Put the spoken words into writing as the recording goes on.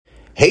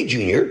Hey,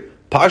 Junior,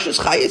 Parshas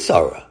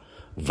Chayei,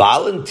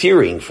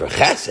 volunteering for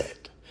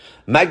Chesed.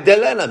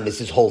 Magdalena,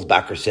 Mrs.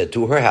 Holzbacher said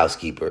to her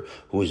housekeeper,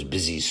 who was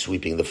busy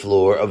sweeping the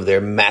floor of their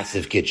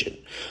massive kitchen.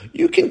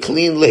 You can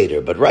clean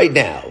later, but right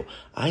now,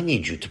 I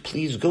need you to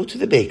please go to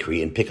the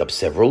bakery and pick up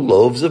several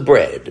loaves of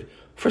bread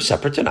for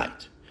supper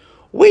tonight.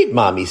 Wait,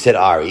 Mommy, said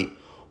Ari,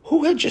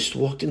 who had just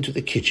walked into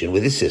the kitchen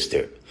with his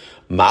sister.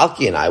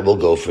 Malki and I will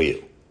go for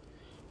you.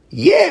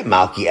 Yeah,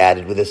 Malki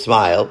added with a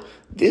smile.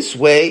 This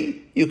way,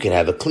 you can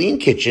have a clean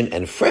kitchen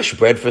and fresh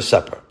bread for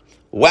supper.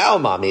 Wow,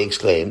 Mommy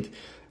exclaimed.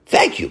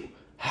 Thank you.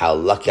 How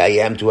lucky I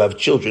am to have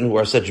children who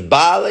are such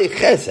Baalei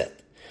Chesed.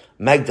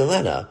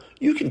 Magdalena,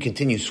 you can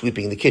continue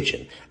sweeping the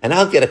kitchen, and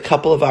I'll get a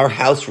couple of our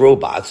house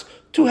robots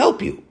to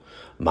help you.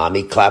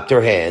 Mommy clapped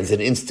her hands,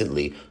 and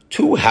instantly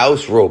 2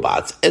 house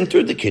robots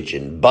entered the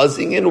kitchen,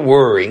 buzzing and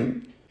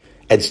whirring,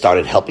 and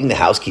started helping the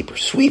housekeeper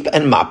sweep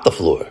and mop the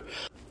floor.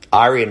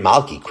 Ari and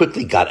Malki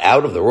quickly got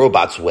out of the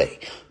robot's way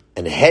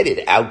and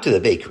headed out to the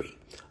bakery.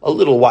 A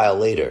little while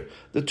later,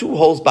 the 2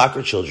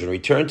 Holzbacher children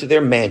returned to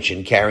their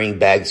mansion carrying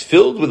bags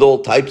filled with all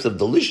types of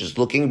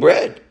delicious-looking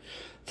bread.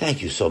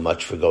 Thank you so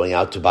much for going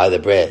out to buy the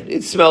bread.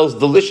 It smells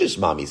delicious,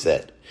 Mommy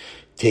said,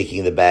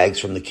 taking the bags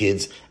from the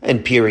kids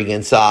and peering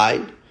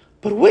inside.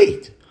 But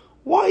wait,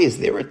 why is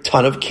there a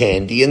ton of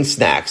candy and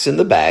snacks in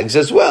the bags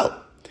as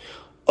well?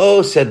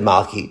 Oh, said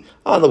Malki,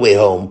 on the way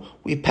home,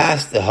 we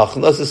passed the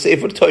Hachnasa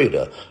Sefer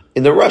Torah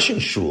in the Russian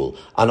shul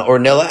on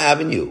Ornella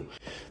Avenue.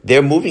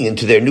 They're moving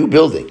into their new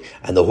building,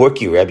 and the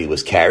Horky Rebbe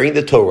was carrying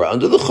the Torah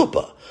under the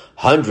chuppah.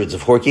 Hundreds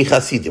of Horky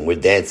Hasidim were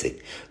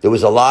dancing. There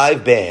was a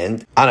live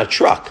band on a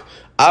truck.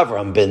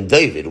 Avram ben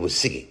David was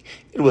singing.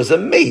 It was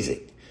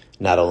amazing.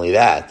 Not only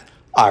that,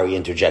 Ari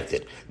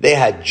interjected, they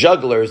had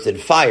jugglers and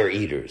fire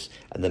eaters,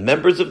 and the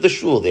members of the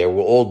shul there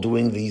were all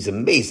doing these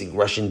amazing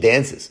Russian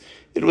dances.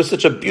 It was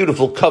such a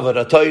beautiful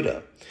kavod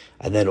Torah.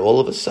 And then all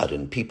of a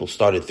sudden, people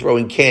started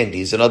throwing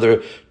candies and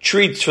other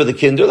treats for the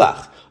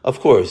kinderlach. Of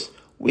course,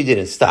 we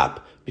didn't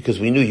stop because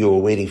we knew you were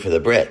waiting for the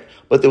bread.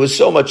 But there was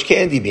so much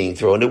candy being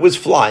thrown, it was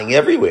flying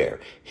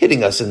everywhere,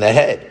 hitting us in the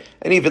head,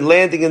 and even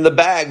landing in the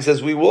bags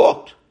as we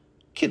walked.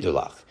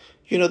 Kinderlach,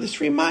 you know, this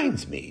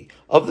reminds me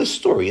of the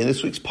story in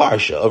this week's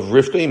Parsha of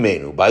Rivka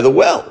Imenu by the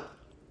well.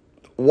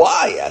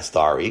 Why? Asked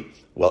Ari.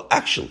 Well,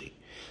 actually,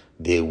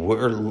 there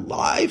were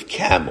live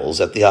camels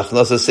at the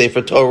Hachnasa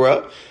Sefer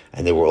Torah,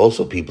 and there were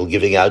also people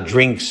giving out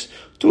drinks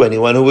to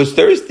anyone who was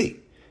thirsty.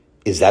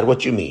 Is that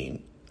what you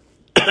mean?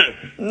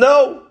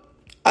 No,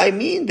 I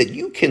mean that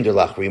you,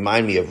 Kinderlach,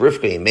 remind me of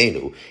Rivka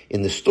Imenu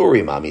in the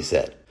story, Mommy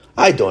said.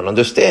 I don't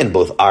understand,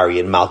 both Ari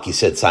and Malki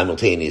said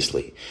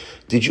simultaneously.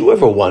 Did you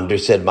ever wonder,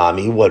 said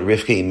Mommy, what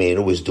Rivka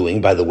Imenu was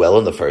doing by the well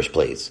in the first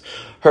place?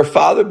 Her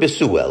father,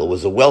 Besuel,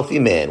 was a wealthy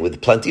man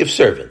with plenty of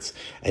servants,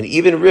 and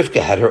even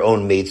Rivka had her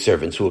own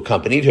maidservants who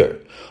accompanied her.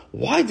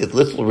 Why did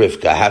little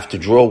Rivka have to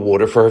draw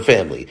water for her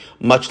family,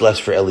 much less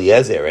for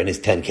Eliezer and his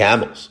 10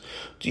 camels?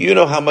 Do you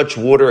know how much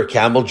water a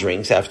camel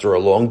drinks after a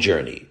long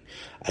journey?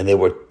 And there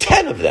were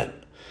 10 of them.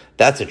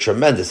 That's a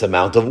tremendous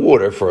amount of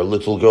water for a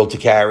little girl to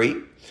carry.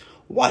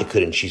 Why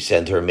couldn't she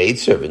send her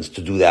maidservants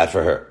to do that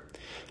for her?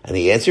 And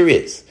the answer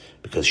is,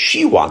 because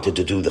she wanted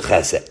to do the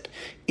chesed,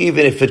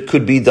 even if it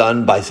could be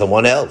done by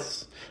someone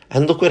else.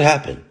 And look what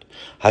happened.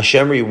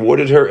 Hashem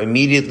rewarded her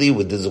immediately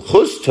with the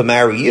zechus to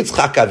marry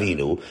Yitzchak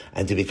Avinu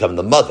and to become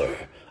the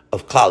mother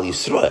of Klal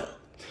Yisrael.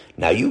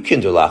 Now you,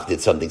 Kinderlach,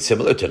 did something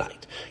similar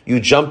tonight. You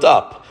jumped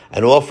up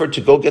and offered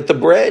to go get the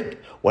bread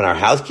when our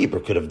housekeeper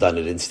could have done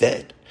it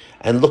instead.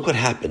 And look what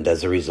happened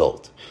as a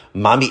result.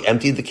 Mommy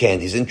emptied the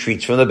candies and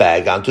treats from the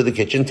bag onto the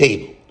kitchen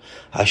table.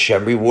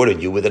 Hashem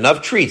rewarded you with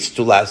enough treats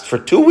to last for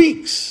 2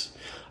 weeks.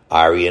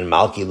 Ari and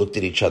Malki looked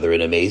at each other in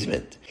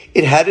amazement.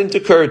 It hadn't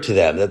occurred to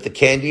them that the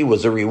candy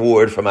was a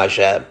reward from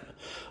Hashem.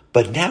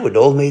 But now it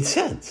all made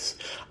sense.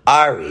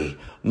 Ari,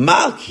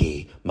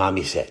 Malki,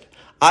 Mommy said,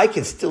 I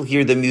can still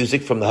hear the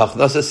music from the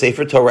Hachnasa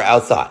Sefer Torah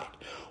outside.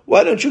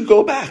 Why don't you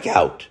go back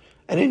out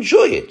and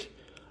enjoy it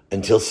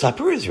until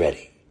supper is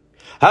ready?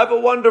 Have a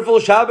wonderful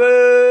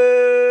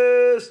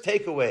Shabbos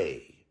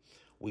takeaway.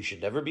 We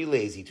should never be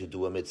lazy to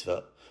do a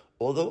mitzvah.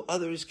 Although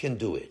others can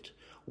do it,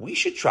 we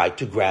should try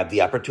to grab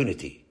the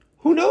opportunity.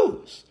 Who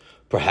knows?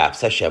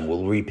 Perhaps Hashem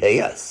will repay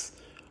us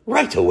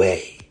right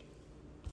away.